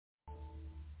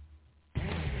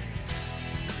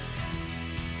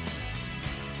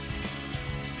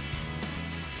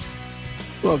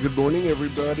Well, good morning,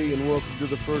 everybody, and welcome to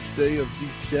the first day of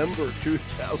December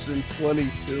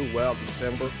 2022. Wow,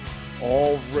 December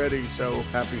already, so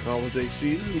happy holiday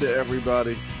season to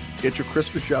everybody. Get your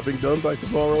Christmas shopping done by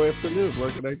tomorrow afternoon,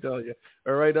 what can I tell you?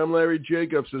 All right, I'm Larry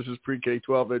Jacobs. This is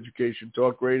Pre-K-12 Education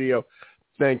Talk Radio.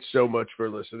 Thanks so much for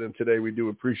listening today. We do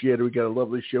appreciate it. We got a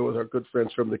lovely show with our good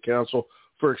friends from the Council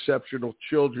for Exceptional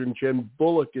Children. Jenn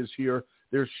Bullock is here.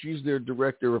 She's their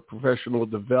Director of Professional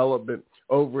Development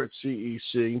over at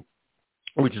CEC,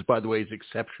 which is, by the way, is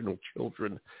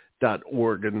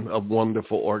exceptionalchildren.org, and a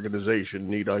wonderful organization,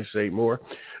 need I say more?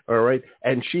 All right.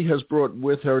 And she has brought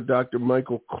with her Dr.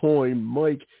 Michael Coyne.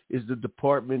 Mike is the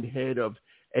department head of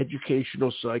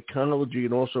educational psychology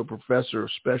and also professor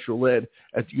of special ed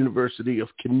at the University of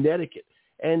Connecticut.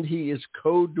 And he is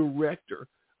co-director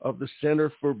of the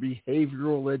Center for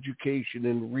Behavioral Education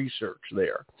and Research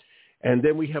there. And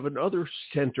then we have another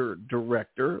center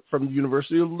director from the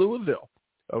University of Louisville.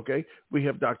 Okay, we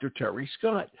have Dr. Terry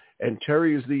Scott, and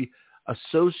Terry is the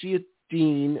Associate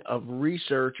Dean of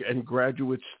Research and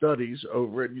Graduate Studies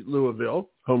over at Louisville,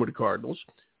 home of the Cardinals.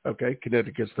 Okay,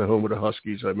 Connecticut's the home of the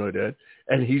Huskies, I might add.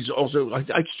 And he's also, I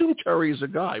assume Terry is a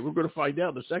guy. We're going to find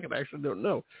out in a second. I actually don't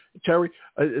know. Terry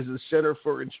is the Center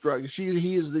for Instruction.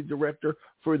 He is the director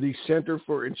for the Center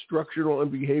for Instructional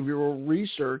and Behavioral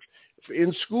Research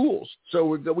in schools. So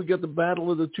we got the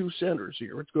battle of the two centers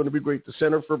here. It's going to be great. The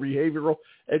Center for Behavioral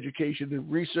Education and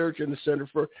Research and the Center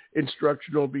for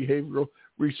Instructional and Behavioral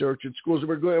Research in Schools. And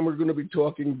we're going to be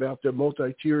talking about the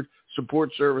multi-tiered support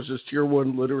services, Tier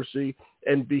 1 literacy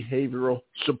and behavioral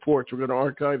supports. We're going to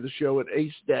archive the show at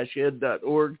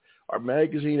ace-ed.org, our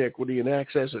magazine, Equity and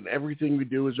Access, and everything we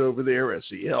do is over there,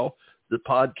 SEL, the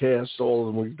podcasts, all of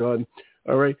them we've done.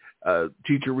 All right,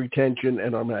 teacher retention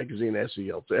and our magazine,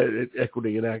 SEL,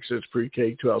 Equity and Access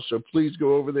Pre-K-12. So please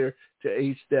go over there to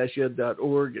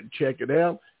ace-ed.org and check it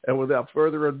out. And without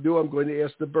further ado, I'm going to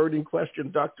ask the burning question.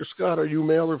 Dr. Scott, are you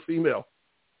male or female?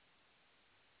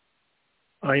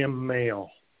 I am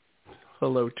male.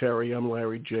 Hello, Terry. I'm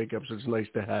Larry Jacobs. It's nice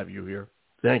to have you here.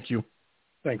 Thank you.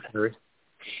 Thanks, Larry.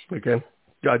 Okay.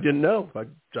 I didn't know. I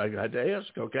had to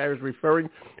ask. Okay, I was referring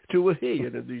to a he,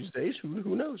 and these days,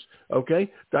 who knows?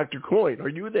 Okay, Dr. Coyne, are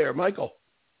you there, Michael?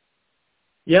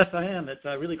 Yes, I am. It's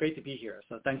really great to be here.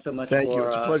 So thanks so much. Thank you.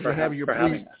 It's a pleasure to have you.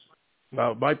 having us.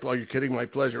 My pleasure. You're kidding. My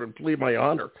pleasure, and please, my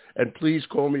honor. And please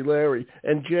call me Larry.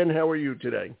 And Jenn, how are you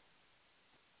today?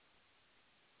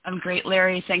 I'm great,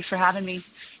 Larry. Thanks for having me.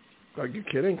 Are you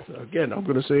kidding? Again, I'm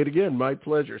going to say it again. My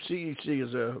pleasure. CEC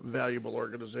is a valuable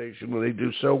organization. They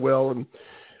do so well, and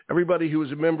everybody who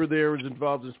is a member there is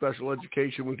involved in special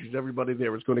education, which is everybody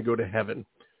there is going to go to heaven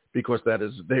because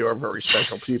they are very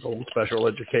special people. And special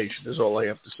education is all I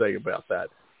have to say about that.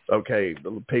 Okay,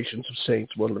 the patients of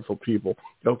saints, wonderful people.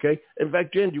 Okay, in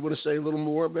fact, Jenn, do you want to say a little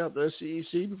more about the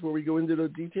CEC before we go into the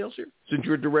details here? Since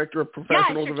you're Director of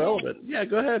Professional Development. Yeah,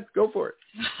 go ahead. Go for it.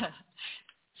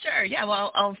 Sure. Yeah.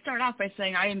 Well, I'll start off by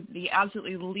saying I am the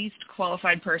absolutely least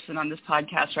qualified person on this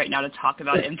podcast right now to talk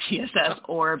about MTSS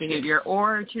or behavior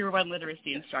or Tier 1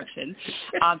 literacy instruction.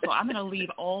 So I'm going to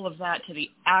leave all of that to the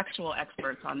actual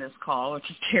experts on this call, which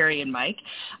is Terry and Mike.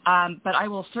 But I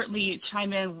will certainly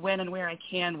chime in when and where I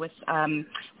can with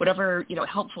whatever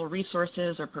helpful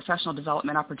resources or professional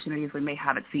development opportunities we may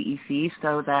have at CEC,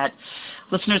 so that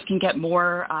listeners can get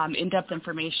more in-depth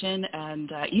information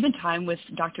and even time with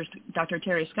Dr.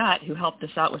 Terry Scott, who helped us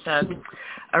out with a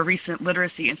recent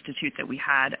literacy institute that we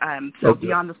had. So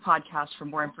beyond this podcast for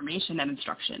more information and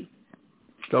instruction.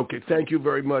 Okay, thank you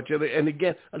very much. And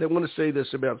again, I want to say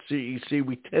this about CEC.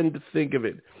 We tend to think of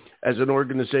it as an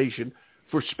organization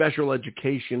for special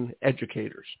education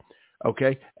educators,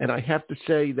 okay? And I have to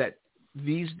say that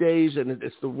these days, and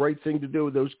it's the right thing to do,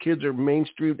 those kids are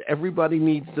mainstreamed. Everybody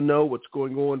needs to know what's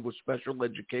going on with special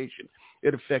education.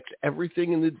 It affects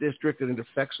everything in the district, and it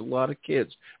affects a lot of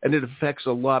kids, and it affects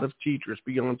a lot of teachers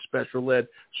beyond special ed.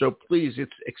 So please,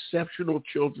 it's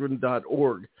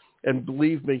exceptionalchildren.org. And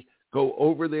believe me, go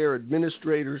over there,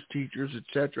 administrators, teachers,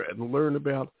 etc., and learn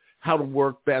about how to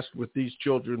work best with these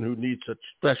children who need such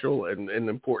special and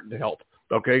important help.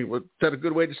 Okay, well, is that a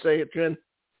good way to say it, Jenn?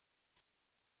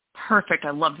 Perfect.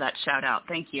 I love that shout out.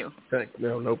 Thank you.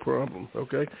 No problem.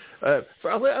 Okay.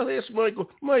 I'll ask Michael.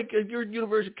 Mike, at your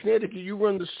University of Connecticut, you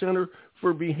run the Center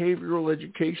for Behavioral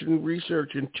Education and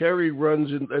Research, and Terry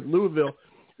runs at Louisville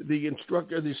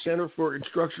the Center for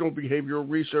Instructional Behavioral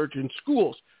Research in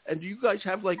Schools. And do you guys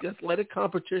have like athletic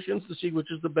competitions to see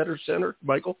which is the better center,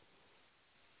 Michael?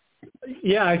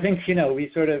 Yeah, I think,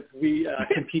 we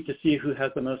compete to see who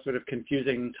has the most sort of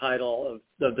confusing title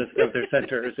of their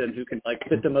centers and who can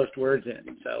fit the most words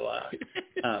in. So,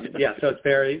 so it's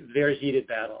very, very heated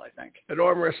battle, I think. An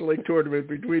arm wrestling tournament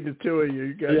between the two of you.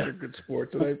 You guys are good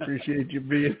sports, and I appreciate you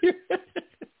being here.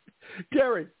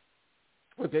 Terry.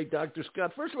 Okay, Dr.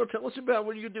 Scott, first of all, tell us about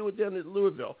what you do down at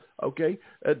Louisville, okay?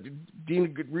 Dean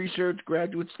of Research,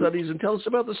 Graduate Studies, and tell us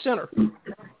about the center.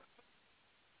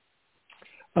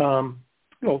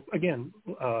 Well, again,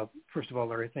 first of all,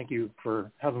 Larry, thank you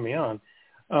for having me on.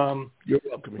 You're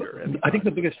welcome here. And I think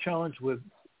the biggest challenge with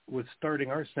starting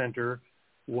our center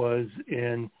was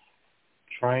in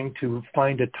trying to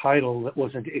find a title that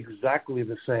wasn't exactly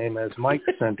the same as Mike's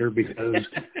center because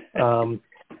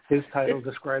his title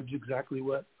describes exactly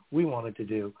what we wanted to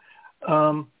do.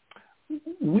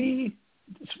 We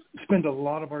spend a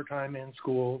lot of our time in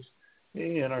schools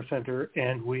in our center,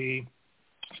 and we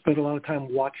spend a lot of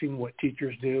time watching what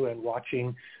teachers do and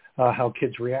watching how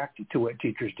kids react to what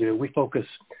teachers do. We focus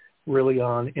really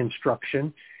on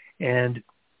instruction, and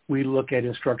we look at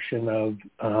instruction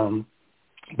of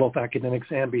both academics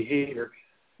and behavior.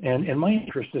 And my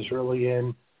interest is really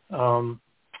in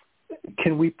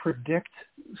can we predict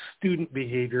student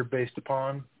behavior based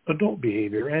upon adult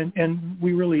behavior? And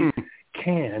we really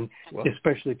can,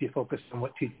 especially if you focus on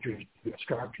what teachers do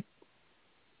instruction.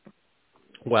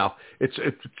 Wow, it's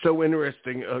so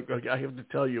interesting. I have to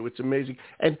tell you, it's amazing.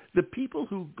 And the people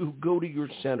who go to your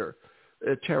center,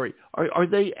 Terry, are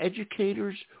they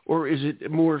educators or is it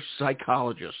more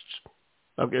psychologists?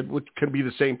 Okay, which can be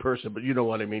the same person, but you know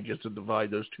what I mean, just to divide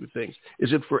those two things.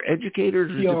 Is it for educators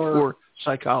or is it for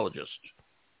psychologists?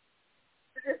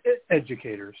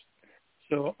 Educators.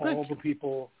 So all the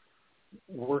people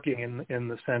working in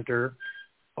the center,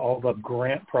 all the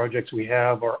grant projects we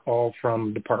have are all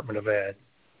from Department of Ed.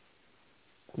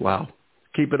 Wow.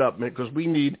 Keep it up, man, because we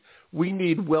need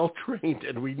well-trained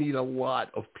and we need a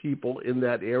lot of people in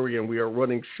that area, and we are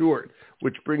running short,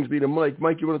 which brings me to Mike.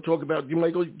 Mike, you want to talk about,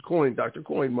 Michael Coyne, Dr.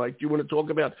 Coyne, Mike, do you want to talk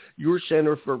about your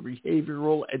Center for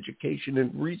Behavioral Education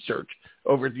and Research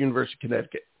over at the University of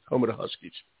Connecticut, home of the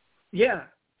Huskies? Yeah,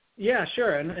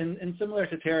 sure. And similar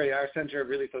to Terry, our center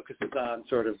really focuses on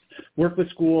sort of work with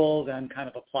schools and kind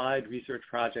of applied research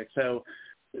projects. So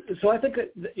I think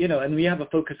that, and we have a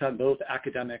focus on both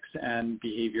academics and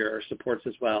behavior supports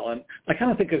as well. And I kind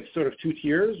of think of sort of two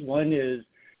tiers. One is,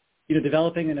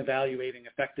 developing and evaluating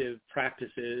effective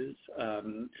practices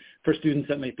for students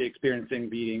that might be experiencing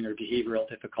reading or behavioral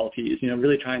difficulties,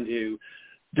 really trying to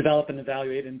develop and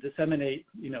evaluate and disseminate,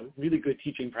 really good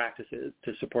teaching practices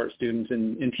to support students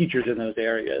and teachers in those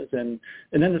areas. And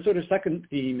then the sort of second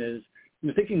theme is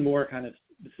thinking more kind of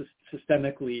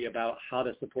systemically about how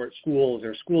to support schools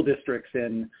or school districts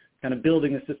in kind of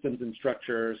building the systems and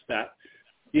structures that,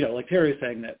 like Terry was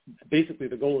saying, that basically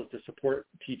the goal is to support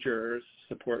teachers,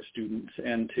 support students,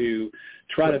 and to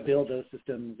try to build those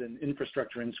systems and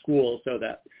infrastructure in schools so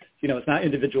that, it's not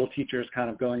individual teachers kind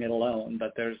of going it alone,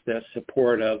 but there's this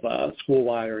support of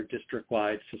school-wide or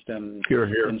district-wide system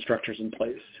and structures in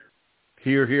place.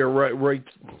 Here, right,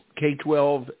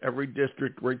 K-12, every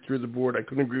district, right through the board. I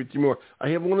couldn't agree with you more. I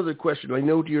have one other question. I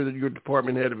know you're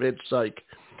department head of Ed Psych,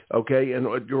 okay, and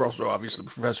you're also obviously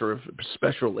professor of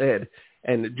special ed.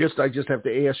 And I just have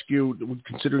to ask you,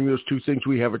 considering those two things,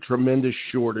 we have a tremendous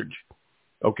shortage,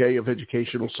 okay, of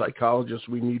educational psychologists.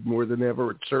 We need more than ever.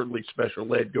 And certainly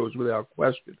special ed goes without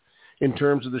question. In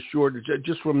terms of the shortage,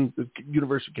 just from the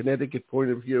University of Connecticut point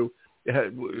of view,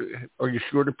 are you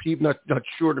short of people? Not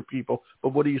short of people,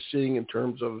 but what are you seeing in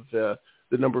terms of the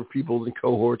number of people in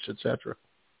cohorts, et cetera?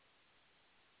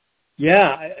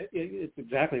 Yeah, it's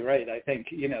exactly right. I think,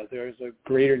 there's a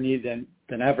greater need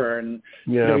than ever. And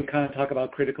we kind of talk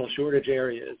about critical shortage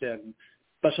areas and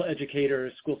special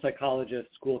educators, school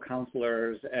psychologists, school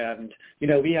counselors. And,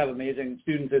 we have amazing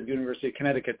students at the University of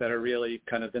Connecticut that are really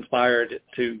kind of inspired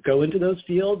to go into those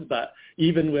fields. But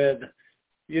even with,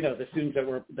 the students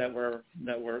that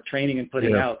we're training and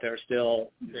putting out, there's still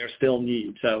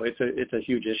need. So it's a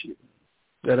huge issue.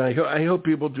 And I hope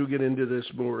people do get into this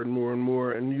more and more and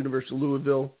more. And the University of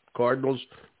Louisville, Cardinals,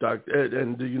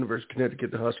 and the University of Connecticut,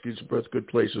 the Huskies are both good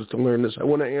places to learn this. I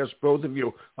want to ask both of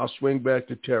you, I'll swing back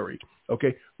to Terry.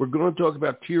 Okay, we're going to talk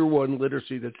about Tier 1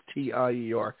 literacy, that's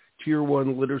TIER, Tier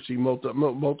 1 literacy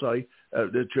multi-trade.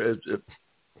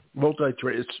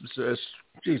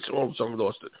 Geez, all of a sudden I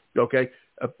lost it. Okay,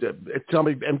 tell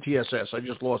me MTSS. I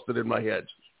just lost it in my head.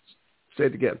 Say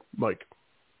it again, Mike.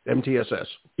 MTSS.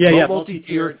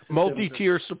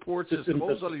 Multi-tier support system. All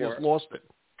of a sudden I just lost it.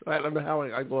 I don't know how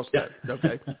I lost that.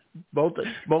 Okay.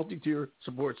 Multi-tier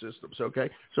support systems. Okay.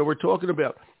 So we're talking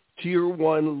about Tier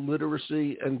 1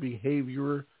 literacy and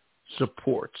behavior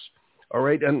supports. All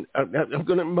right, and I'm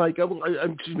going to, Mike,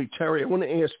 Terry, I want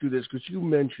to ask you this because you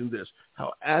mentioned this,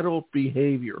 how adult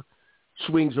behavior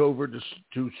swings over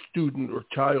to student or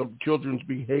children's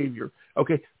behavior.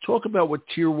 Okay, talk about what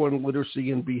Tier 1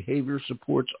 literacy and behavior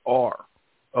supports are,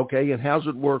 okay, and how's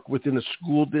it work within a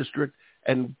school district,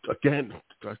 and again,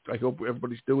 I hope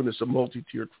everybody's doing this, a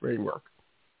multi-tiered framework.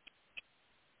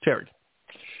 Terry.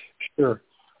 Sure.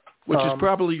 Which is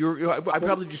probably I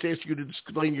probably just asked you to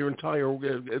explain your entire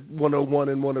 101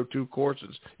 and 102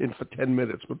 courses for 10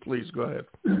 minutes, but please go ahead.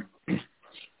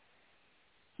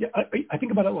 Yeah, I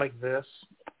think about it like this.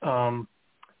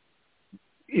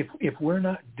 If we're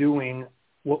not doing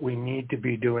what we need to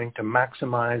be doing to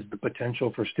maximize the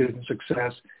potential for student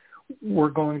success, we're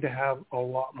going to have a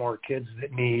lot more kids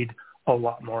that need a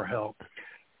lot more help.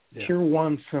 Yeah. Tier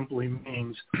 1 simply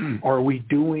means, are we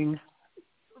doing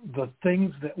the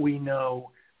things that we know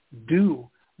do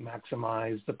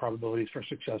maximize the probabilities for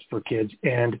success for kids?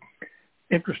 And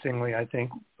interestingly, I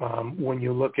think when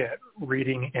you look at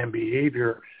reading and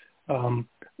behavior,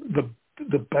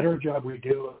 the better job we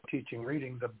do of teaching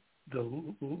reading,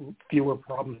 the fewer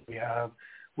problems we have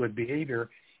with behavior.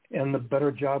 And the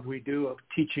better job we do of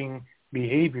teaching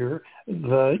behavior,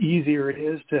 the easier it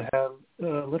is to have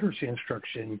literacy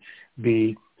instruction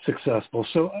be successful.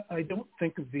 So I don't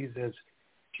think of these as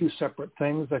two separate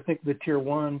things. I think the Tier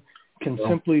 1 can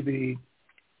simply be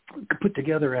put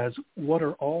together as what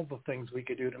are all the things we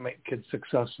could do to make kids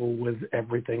successful with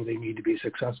everything they need to be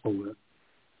successful with.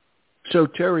 So,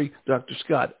 Terry, Dr.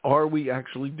 Scott, are we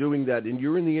actually doing that? And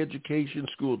you're in the education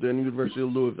school at the University of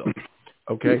Louisville,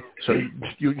 okay? So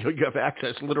you have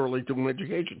access literally to an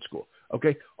education school,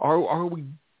 okay? Are we,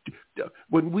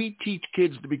 when we teach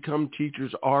kids to become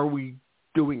teachers, are we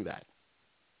doing that?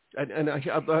 And I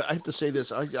have to say this,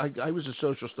 I was a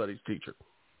social studies teacher,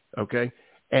 okay?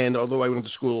 And although I went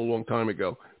to school a long time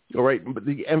ago, all right, but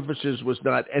the emphasis was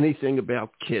not anything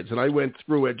about kids. And I went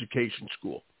through education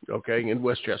school, okay, in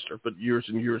Westchester, but years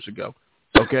and years ago,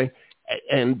 okay?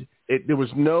 And there was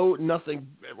nothing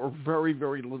or very,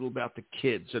 very little about the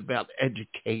kids, about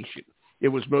education. It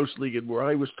was mostly where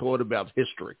I was taught about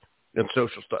history and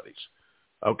social studies,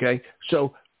 okay?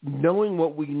 So knowing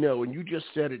what we know, and you just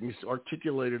said it and you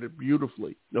articulated it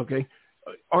beautifully, okay,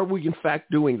 are we in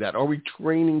fact doing that? Are we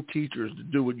training teachers to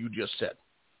do what you just said?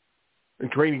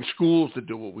 And training schools to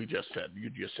do what you just said.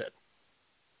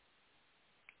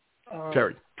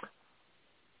 Terry.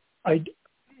 I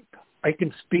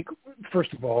can speak,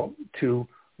 first of all, to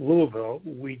Louisville.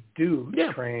 We do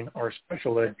train our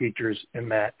special ed teachers in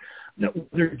that. Now,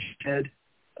 whether ed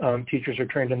teachers are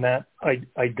trained in that,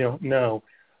 I don't know.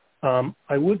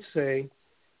 I would say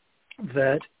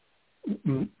that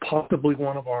possibly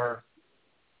one of our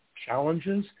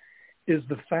challenges is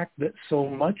the fact that so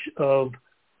much of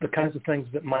the kinds of things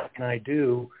that Mike and I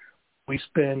do, we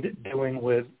spend doing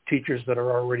with teachers that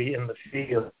are already in the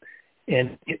field.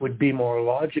 And it would be more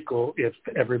logical if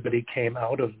everybody came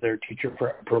out of their teacher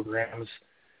prep programs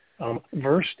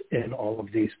versed in all of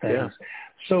these things. Yeah.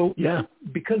 So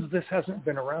because this hasn't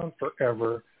been around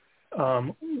forever,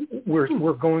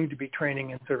 we're going to be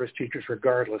training in-service teachers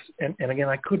regardless. And again,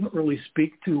 I couldn't really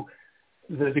speak to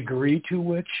the degree to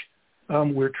which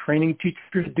we're training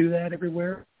teachers to do that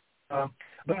everywhere.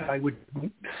 But I would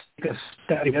take a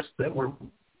stat guess that we're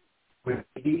with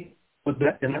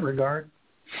that in that regard.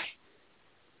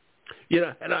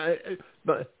 Yeah,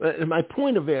 and my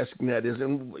point of asking that is,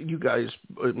 and you guys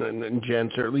and Jenn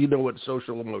certainly, you know what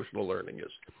social emotional learning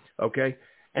is, okay?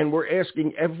 And we're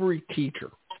asking every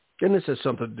teacher, and this has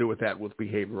something to do with that, with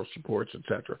behavioral supports, et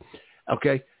cetera,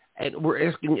 okay? And we're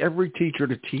asking every teacher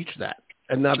to teach that,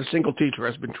 and not a single teacher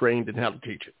has been trained in how to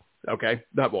teach it, okay?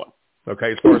 Not one,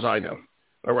 okay, as far as I know.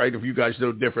 All right, if you guys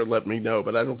know different, let me know.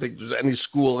 But I don't think there's any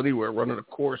school anywhere running a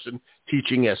course in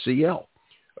teaching SEL,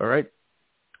 all right?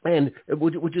 And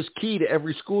which is key to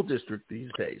every school district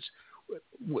these days.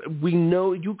 We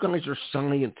know you guys are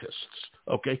scientists,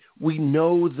 okay? We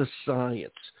know the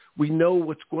science. We know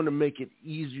what's going to make it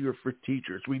easier for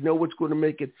teachers. We know what's going to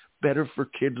make it better for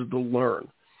kids to learn.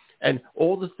 And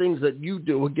all the things that you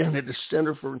do, again, at the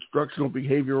Center for Instructional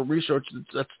Behavioral Research,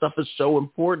 that stuff is so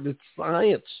important. It's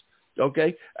science.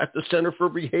 Okay, at the Center for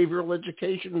Behavioral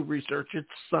Education and Research, it's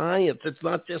science. It's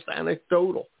not just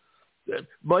anecdotal.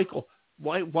 Michael,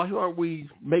 why aren't we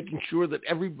making sure that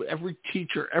every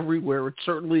teacher everywhere, it's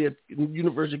certainly at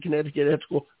University of Connecticut Ed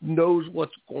School, knows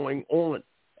what's going on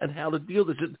and how to deal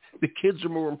with it? The kids are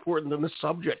more important than the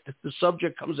subject. The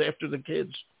subject comes after the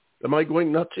kids. Am I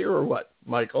going nuts here or what,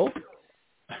 Michael?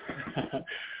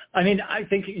 I mean, I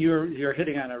think you're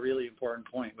hitting on a really important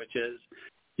point, which is,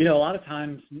 a lot of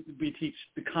times we teach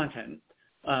the content,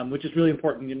 which is really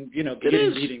important.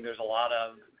 Beginning reading,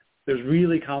 there's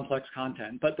really complex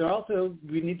content, but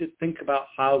we need to think about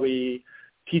how we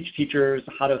teach teachers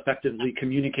how to effectively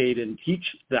communicate and teach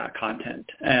that content.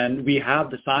 And we have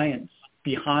the science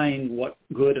behind what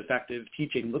good, effective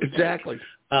teaching looks like. Exactly.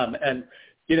 And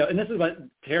this is what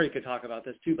Terry could talk about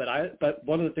this too, but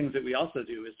one of the things that we also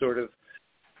do is sort of,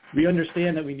 we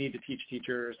understand that we need to teach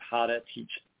teachers how to teach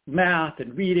math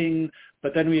and reading,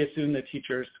 but then we assume that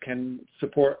teachers can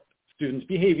support students'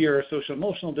 behavior, social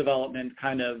emotional development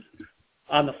kind of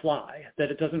on the fly,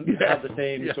 that it doesn't have the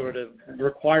same sort of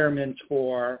requirements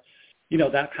for,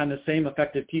 that kind of same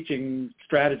effective teaching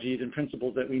strategies and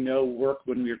principles that we know work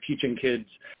when we're teaching kids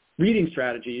reading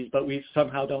strategies, but we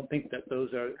somehow don't think that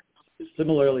those are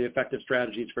similarly effective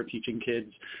strategies for teaching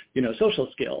kids, social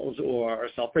skills or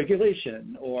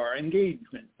self-regulation or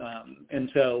engagement. And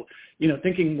so,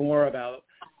 thinking more about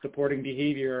supporting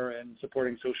behavior and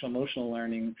supporting social emotional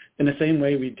learning in the same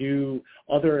way we do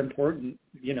other important,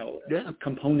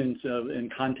 components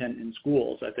and content in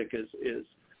schools, I think is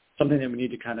something that we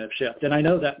need to kind of shift. And I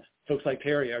know that folks like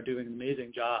Terry are doing an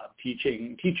amazing job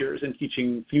teaching teachers and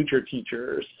teaching future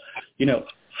teachers,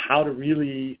 how to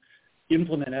really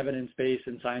implement evidence-based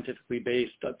and scientifically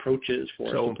based approaches for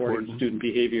supporting student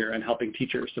behavior and helping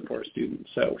teachers support students.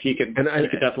 So he could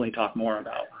definitely talk more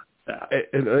about that.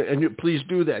 And you, please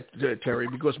do that, Terry,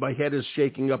 because my head is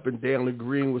shaking up and down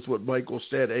agreeing with what Michael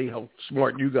said. A, how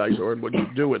smart you guys are and what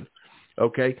you're doing,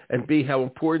 okay? And B, how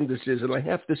important this is. And I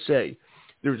have to say,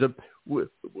 we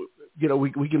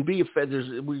can be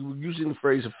effective. We're using the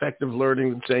phrase effective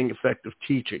learning and saying effective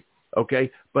teaching.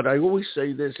 Okay, but I always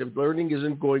say this: if learning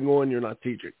isn't going on, you're not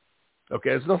teaching. Okay,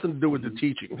 it has nothing to do with the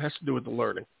teaching; it has to do with the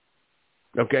learning.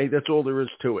 Okay, that's all there is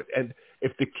to it. And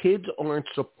if the kids aren't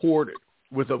supported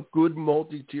with a good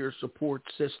multi-tier support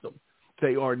system,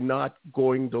 they are not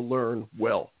going to learn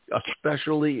well,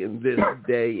 especially in this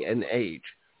day and age.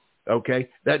 Okay,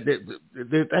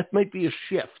 that might be a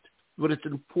shift, but it's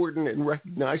an important and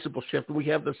recognizable shift. And we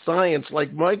have the science,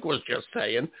 like Mike was just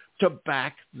saying, to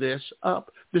back this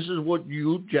up. This is what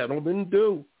you gentlemen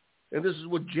do. And this is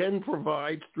what Jenn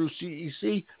provides through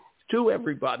CEC to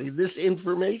everybody, this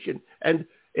information. And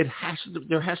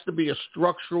there has to be a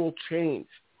structural change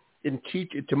in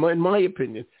my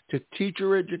opinion, to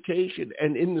teacher education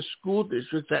and in the school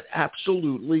districts that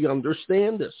absolutely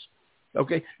understand this.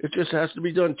 Okay? It just has to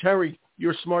be done. Terry,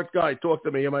 you're a smart guy. Talk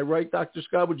to me. Am I right, Dr.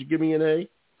 Scott? Would you give me an A?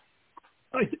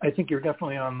 I think you're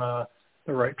definitely on the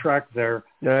right track there.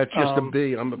 No, it's just a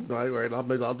B.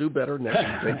 I'll do better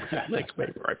next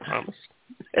paper, I promise.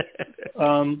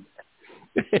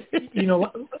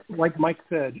 Like Mike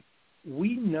said,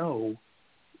 we know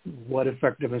what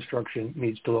effective instruction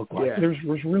needs to look like. Yeah.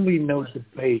 There's really no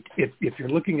debate. If you're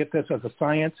looking at this as a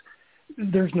science,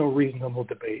 there's no reasonable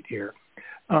debate here.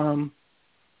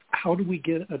 How do we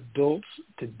get adults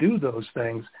to do those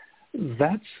things?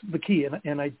 That's the key.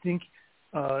 And I think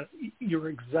you're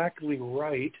exactly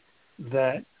right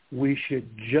that we should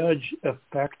judge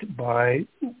effect by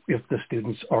if the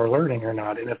students are learning or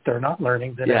not. And if they're not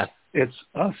learning, then it's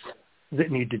us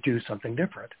that need to do something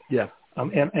different. Yeah.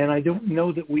 And I don't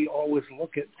know that we always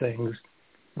look at things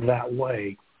that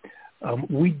way.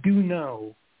 We do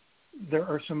know there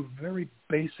are some very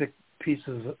basic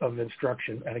pieces of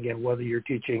instruction, and again, whether you're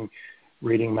teaching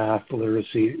reading, math,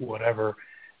 literacy, whatever,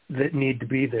 that need to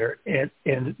be there,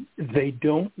 and they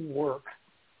don't work,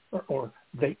 or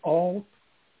they all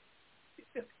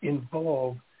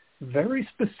involve very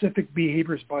specific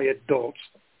behaviors by adults,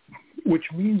 which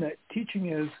mean that teaching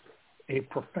is a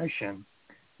profession.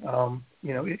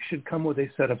 It should come with a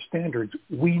set of standards.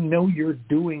 We know you're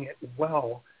doing it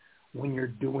well when you're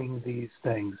doing these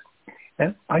things.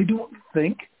 And I don't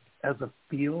think as a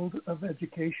field of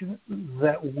education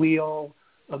that we all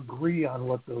agree on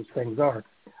what those things are.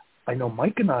 I know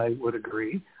Mike and I would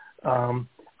agree.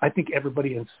 I think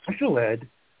everybody in special ed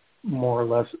more or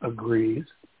less agrees.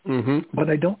 Mm-hmm. But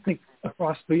I don't think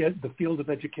across the field of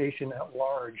education at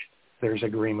large there's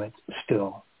agreement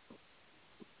still.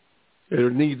 There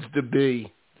needs to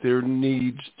be. I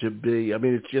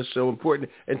mean, it's just so important.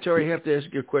 And Terry, I have to ask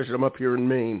you a question. I'm up here in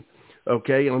Maine,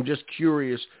 okay? And I'm just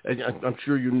curious, and I'm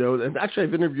sure you know, and actually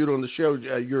I've interviewed on the show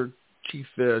your chief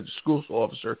schools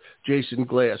officer, Jason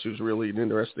Glass, who's really an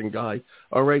interesting guy,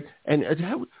 all right? And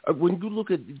how, when you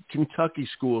look at Kentucky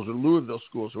schools or Louisville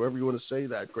schools, however you want to say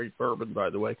that, great bourbon,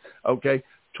 by the way, okay,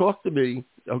 talk to me,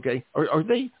 okay? Are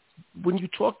they, when you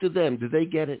talk to them, do they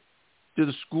get it? Do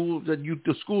the schools that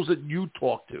you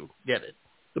talk to get it?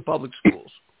 The public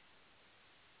schools?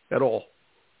 at all?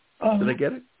 Do they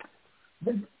get it?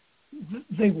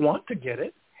 They want to get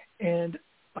it, and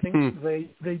I think they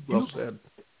do. Well said.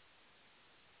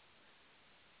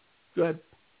 Go ahead.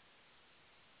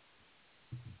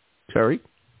 Terry,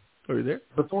 are you there?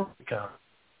 Before we come.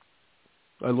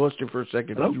 I lost you for a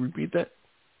second. Hello? Could you repeat that?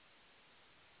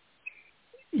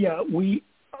 Yeah,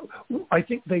 I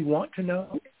think they want to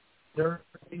know. They're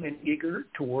and eager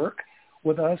to work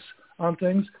with us on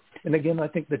things. And again, I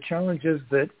think the challenge is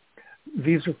that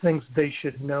these are things they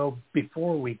should know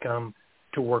before we come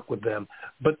to work with them.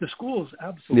 But the schools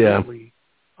absolutely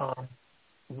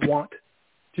want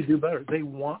to do better. They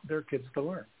want their kids to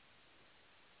learn.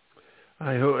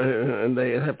 I hope, and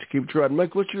they have to keep trying.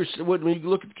 Mike, when you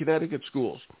look at Connecticut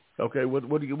schools, okay, what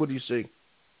do you see,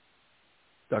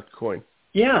 Dr. Coyne?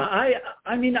 Yeah,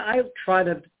 I mean, I try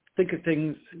to think of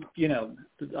things,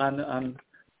 on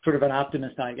sort of an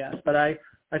optimist, I guess. But I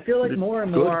feel like more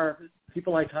and more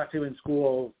people I talk to in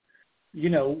schools,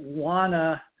 want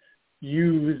to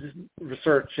use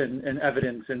research and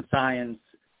evidence and science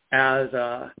as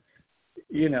a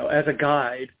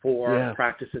guide for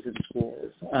practices in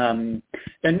schools. And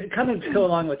kind of to go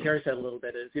along with what Terry said a little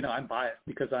bit is, I'm biased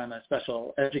because I'm a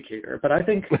special educator. But I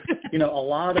think, a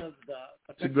lot of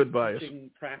the good bias. teaching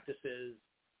practices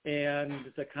and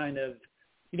the kind of,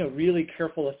 really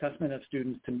careful assessment of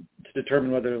students to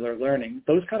determine whether they're learning,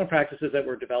 those kind of practices that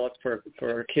were developed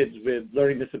for kids with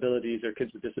learning disabilities or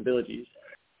kids with disabilities,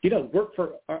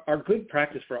 are good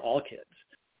practice for all kids.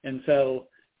 And so,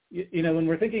 when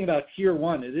we're thinking about Tier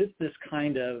 1, it is this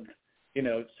kind of,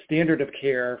 standard of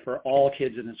care for all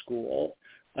kids in the school.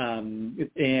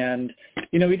 And,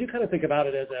 we do kind of think about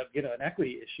it as an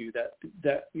equity issue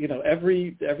that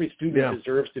every student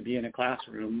deserves to be in a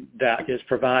classroom that is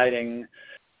providing,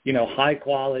 high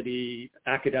quality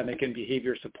academic and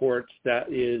behavior supports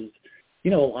that is,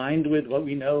 aligned with what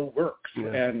we know works.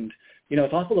 Yeah. And,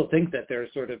 it's awful to think that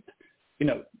there's sort of,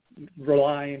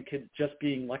 relying kids just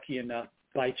being lucky enough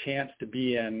by chance to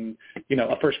be in,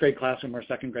 a first grade classroom or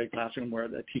second grade classroom where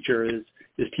the teacher is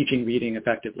teaching reading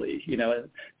effectively,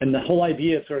 and the whole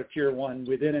idea of sort of Tier 1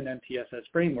 within an MTSS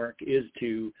framework is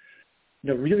to,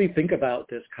 really think about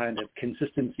this kind of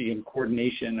consistency and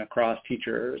coordination across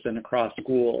teachers and across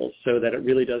schools so that it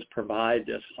really does provide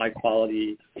this high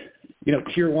quality,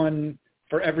 Tier 1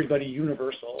 for everybody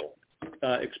universal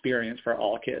experience for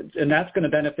all kids. And that's going to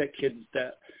benefit kids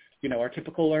that, are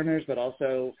typical learners, but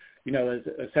also, is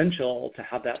essential to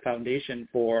have that foundation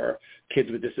for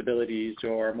kids with disabilities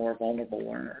or more vulnerable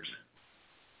learners.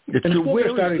 And schools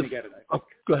are starting to get it. Oh,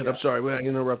 go ahead. Yeah. I'm sorry. I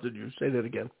interrupted you. Say that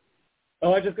again.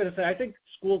 Oh, I was just going to say, I think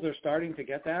schools are starting to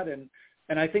get that. And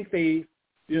I think they,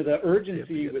 the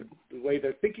urgency with the way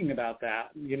they're thinking about that,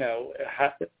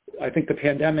 I think the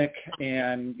pandemic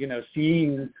and,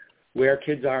 seeing where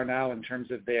kids are now in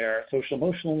terms of their social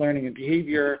emotional learning and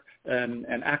behavior and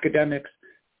academics,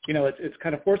 it's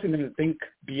kind of forcing them to think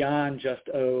beyond just,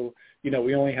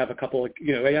 we only have a couple of,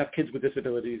 we have kids with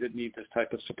disabilities that need this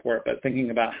type of support, but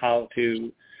thinking about how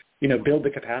to, build the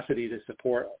capacity to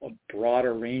support a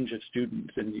broader range of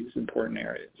students in these important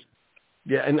areas.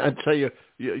 Yeah, and I'd tell you,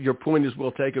 your point is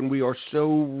well taken. We are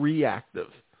so reactive.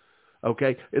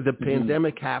 Okay, the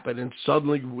pandemic happened, and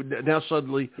suddenly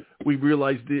we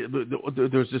realize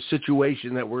there's a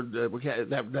situation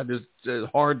that is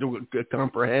hard to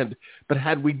comprehend. But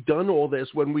had we done all this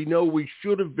when we know we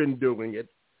should have been doing it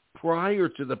prior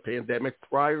to the pandemic,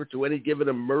 prior to any given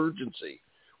emergency,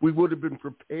 we would have been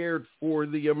prepared for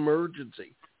the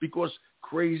emergency because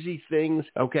crazy things.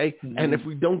 Okay, and if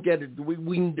we don't get it, we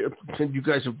you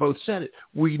guys have both said it.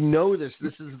 We know this.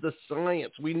 This is the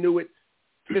science. We knew it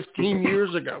 15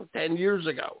 years ago, 10 years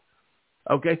ago,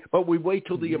 okay? But we wait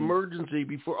till the emergency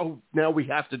before, now we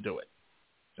have to do it,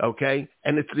 okay?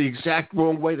 And it's the exact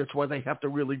wrong way. That's why they have to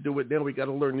really do it now. We got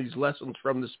to learn these lessons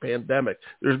from this pandemic.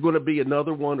 There's going to be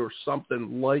another one or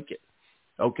something like it,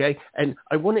 okay? And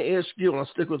I want to ask you, and I'll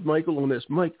stick with Michael on this.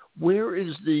 Mike, where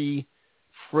is the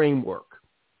framework,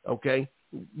 okay?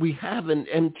 We have an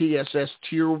MTSS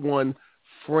Tier 1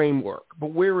 framework,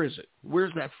 but where is it?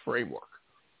 Where's that framework?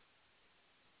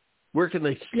 Where can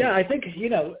they see? Yeah, I think,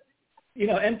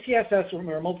 MTSS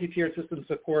or multi-tiered system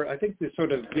support, I think the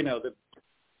sort of,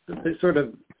 the sort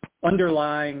of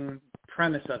underlying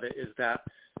premise of it is that,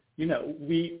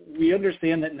 we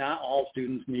understand that not all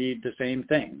students need the same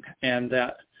thing and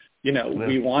that,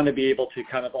 we want to be able to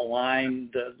kind of align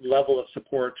the level of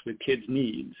supports with kids'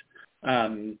 needs.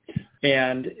 But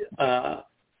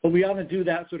we want to do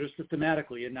that sort of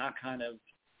systematically and not kind of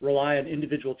rely on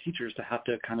individual teachers to have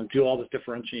to kind of do all this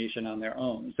differentiation on their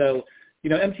own. So,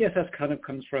 MTSS kind of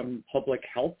comes from public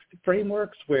health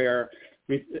frameworks where,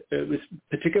 we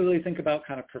particularly think about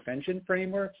kind of prevention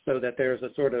frameworks so that there's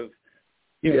a sort of,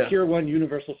 tier one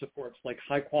universal supports, like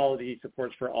high quality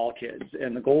supports for all kids.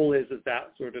 And the goal is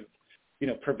that sort of,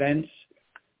 prevents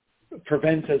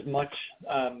as much,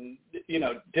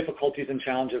 difficulties and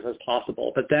challenges as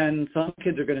possible. But then some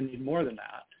kids are going to need more than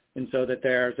that. And so that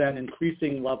there's then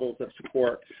increasing levels of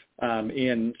support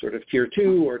in sort of tier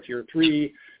 2 or tier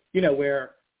 3,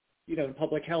 where, in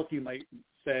public health, you might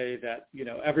say that,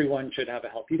 everyone should have a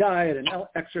healthy diet and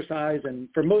exercise. And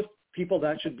for most people,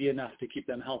 that should be enough to keep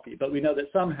them healthy. But we know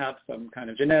that some have some kind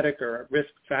of genetic or risk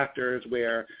factors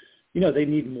where, they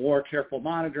need more careful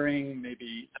monitoring,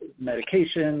 maybe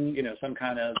medication, some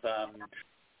kind of,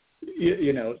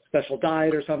 special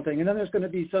diet or something. And then there's going to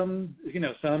be some,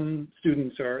 some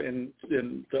students are in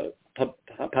the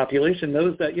population,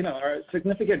 those that, are at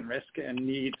significant risk and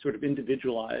need sort of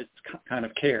individualized kind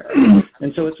of care.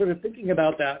 And so it's sort of thinking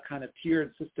about that kind of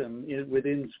tiered system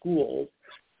within schools.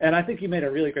 And I think you made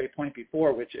a really great point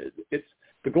before, which is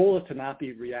the goal is to not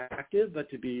be reactive, but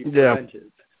to be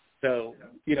preventive. So,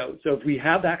 so if we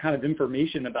have that kind of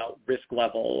information about risk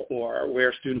level or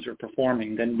where students are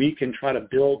performing, then we can try to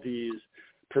build these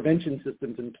prevention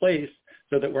systems in place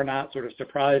so that we're not sort of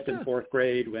surprised in fourth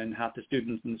grade when half the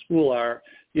students in school are,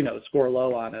 score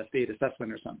low on a state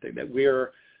assessment or something, that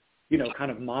we're,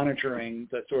 kind of monitoring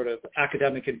the sort of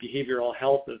academic and behavioral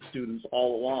health of students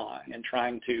all along and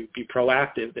trying to be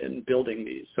proactive in building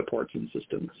these supports and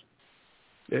systems.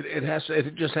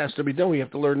 It just has to be done. We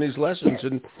have to learn these lessons,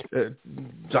 and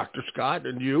Dr. Scott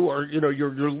and you are,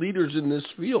 you're leaders in this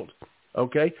field.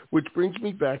 Okay, which brings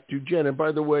me back to Jenn. And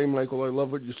by the way, Michael, I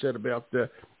love what you said about the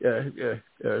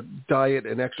diet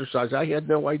and exercise. I had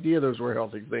no idea those were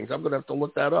healthy things. I'm going to have to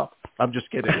look that up. I'm just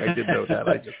kidding. I didn't know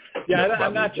that.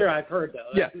 I'm not sure I've heard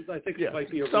though. Yeah, I think it might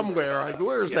be somewhere.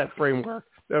 Where's that framework?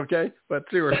 Okay, but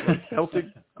seriously, healthy,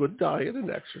 good diet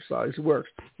and exercise works.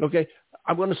 Okay,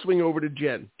 I'm going to swing over to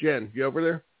Jenn. Jenn, you over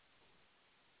there?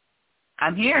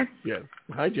 I'm here. Yeah.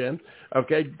 Hi, Jenn.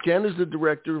 Okay, Jenn is the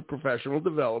Director of Professional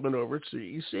Development over at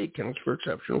CEC, Counts for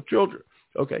Exceptional Children.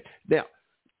 Okay, now,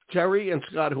 Terry and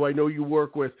Scott, who I know you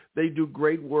work with, they do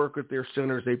great work at their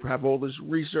centers. They have all this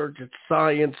research. It's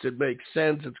science. It makes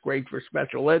sense. It's great for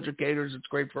special educators. It's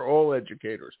great for all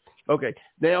educators. Okay,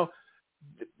 now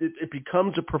it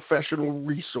becomes a professional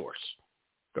resource.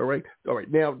 All right.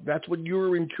 Now, that's what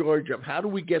you're in charge of. How do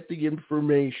we get the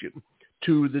information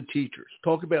to the teachers?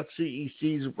 Talk about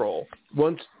CEC's role.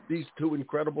 Once these two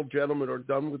incredible gentlemen are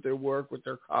done with their work with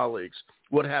their colleagues,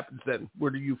 what happens then? Where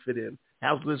do you fit in?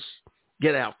 How's this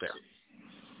get out there?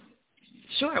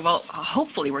 Sure. Well,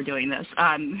 hopefully we're doing this.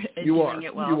 Doing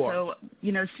it well. You are. So,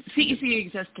 CEC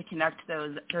exists to connect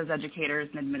those educators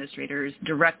and administrators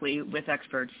directly with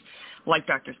experts like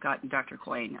Dr. Scott and Dr.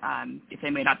 Coyne, if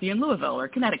they may not be in Louisville or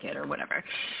Connecticut or whatever.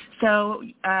 So,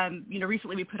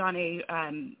 recently we put on a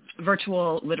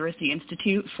virtual literacy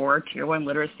institute for Tier 1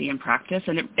 literacy and practice,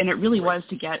 and it really was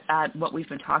to get at what we've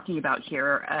been talking about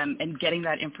here and getting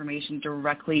that information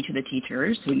directly to the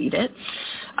teachers who need it.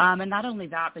 And not only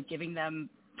that, but giving them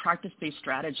practice-based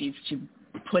strategies to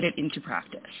put it into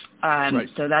practice. Right.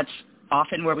 So that's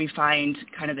often where we find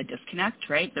kind of the disconnect,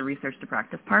 right, the research to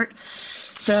practice part.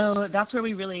 So that's where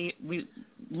we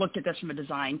looked at this from a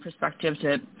design perspective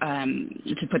to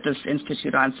put this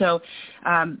institute on. So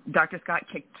Dr. Scott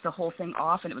kicked the whole thing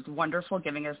off, and it was wonderful,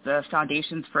 giving us the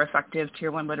foundations for effective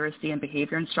Tier 1 literacy and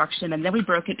behavior instruction. And then we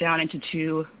broke it down into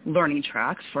 2 learning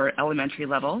tracks for elementary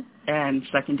level and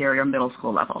secondary or middle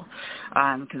school level,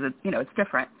 because it's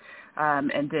different.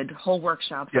 And did whole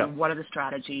workshops on what are the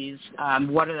strategies,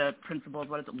 what are the principles,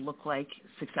 what does it look like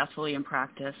successfully in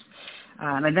practice.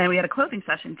 And then we had a closing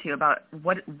session, too, about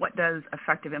what does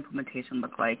effective implementation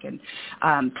look like, and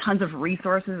tons of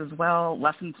resources as well,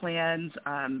 lesson plans,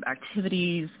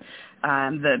 activities,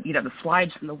 the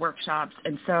slides from the workshops.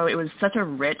 And so it was such a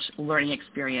rich learning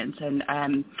experience.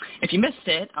 And if you missed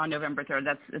it on November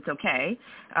 3rd, it's okay,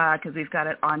 because we've got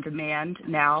it on demand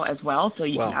now as well, so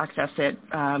you can access it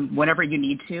whenever you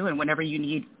need to, and whenever you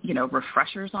need,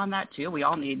 refreshers on that too. We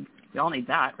all need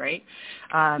that, right?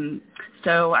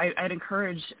 So I'd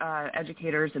encourage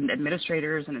educators and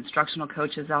administrators and instructional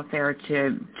coaches out there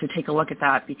to take a look at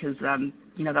that, because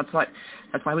that's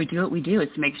why we do what we do, is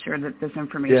to make sure that this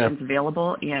information is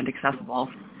available and accessible.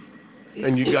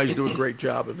 And you guys do a great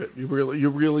job of it. You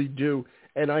really do.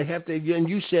 And I have to, again,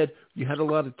 you said you had a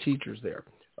lot of teachers there.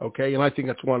 Okay, and I think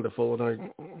that's wonderful, and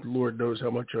Lord knows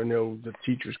how much I know the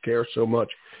teachers care so much.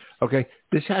 Okay,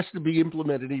 this has to be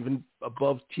implemented even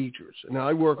above teachers. Now,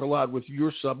 I work a lot with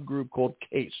your subgroup called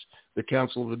CASE, the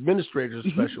Council of Administrators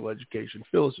of Special Education,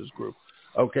 Phyllis's group.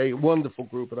 Okay, wonderful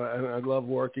group, and I love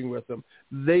working with them.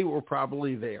 They were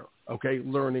probably there, okay,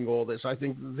 learning all this. I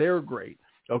think they're great,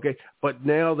 okay, but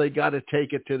now they got to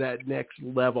take it to that next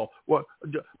level. What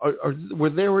were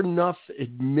there enough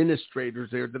administrators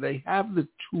there? Do they have the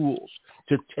tools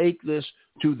to take this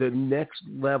to the next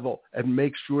level and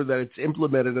make sure that it's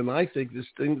implemented? And I think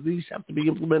these have to be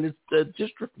implemented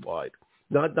district-wide,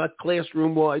 not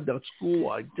classroom-wide, not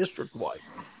school-wide, district-wide.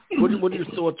 What are your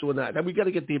thoughts on that? And we got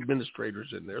to get the administrators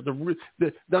in there.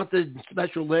 Not the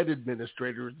special ed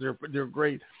administrators; they're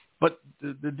great, but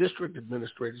the district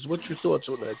administrators. What's your thoughts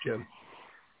on that, Jenn?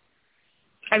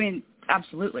 I mean,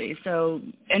 absolutely. So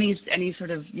any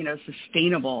sort of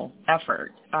sustainable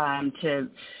effort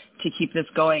to keep this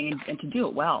going and to do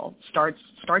it well starts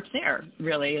there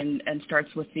really, and starts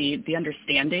with the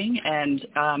understanding and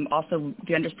also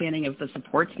the understanding of the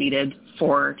supports needed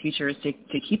for teachers to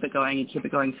keep it going and keep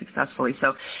it going successfully.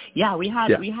 So yeah, we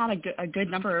had a good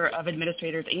number of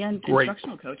administrators and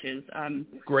instructional coaches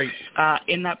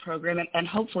in that program, and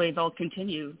hopefully they'll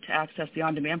continue to access the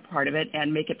on-demand part of it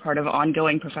and make it part of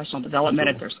ongoing professional development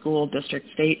at their school, district,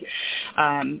 state.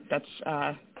 That's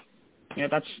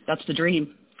the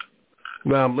dream.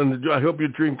 Well, and I hope your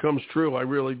dream comes true. I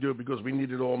really do, because we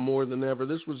need it all more than ever.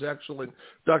 This was excellent.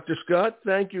 Dr. Scott,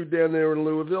 thank you down there in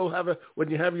Louisville. When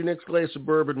you have your next glass of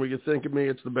bourbon, will you think of me?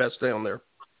 It's the best down there.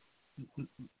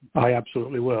 I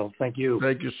absolutely will. Thank you.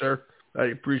 Thank you, sir. I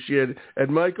appreciate it. And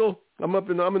Michael, I'm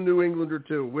a New Englander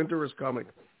too. Winter is coming.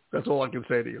 That's all I can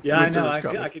say to you. Yeah, Winter I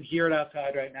know. I can hear it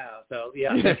outside right now. So,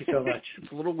 yeah, thank you so much. It's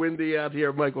a little windy out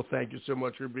here. Michael, thank you so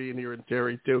much for being here, and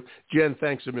Terry, too. Jenn,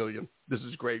 thanks a million. This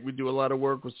is great. We do a lot of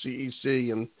work with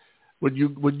CEC, and what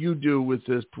you do with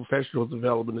this professional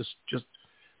development is just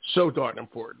so darn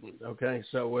important, okay?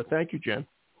 So thank you, Jenn.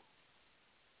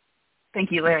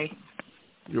 Thank you, Larry.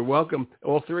 You're welcome.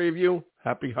 All three of you,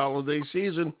 happy holiday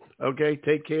season. Okay,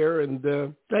 take care, and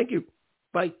thank you.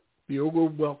 Bye. You're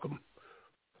welcome.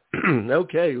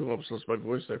 Okay, almost lost my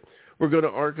voice there. We're going to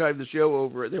archive the show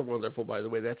over. They're wonderful, by the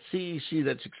way. That's CEC,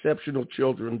 that's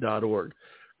exceptionalchildren.org.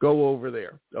 Go over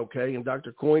there, okay? And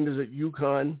Dr. Coyne is at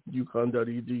UConn,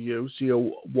 UConn.edu,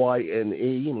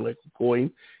 Coyne, Michael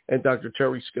Coyne. And Dr.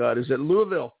 Terry Scott is at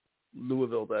Louisville,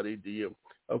 Louisville.edu,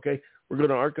 okay? We're going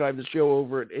to archive the show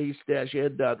over at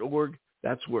ace-ed.org.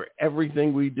 That's where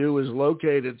everything we do is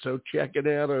located, so check it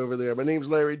out over there. My name's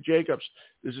Larry Jacobs.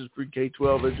 This is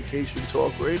Pre-K-12 Education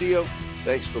Talk Radio.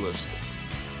 Thanks for listening.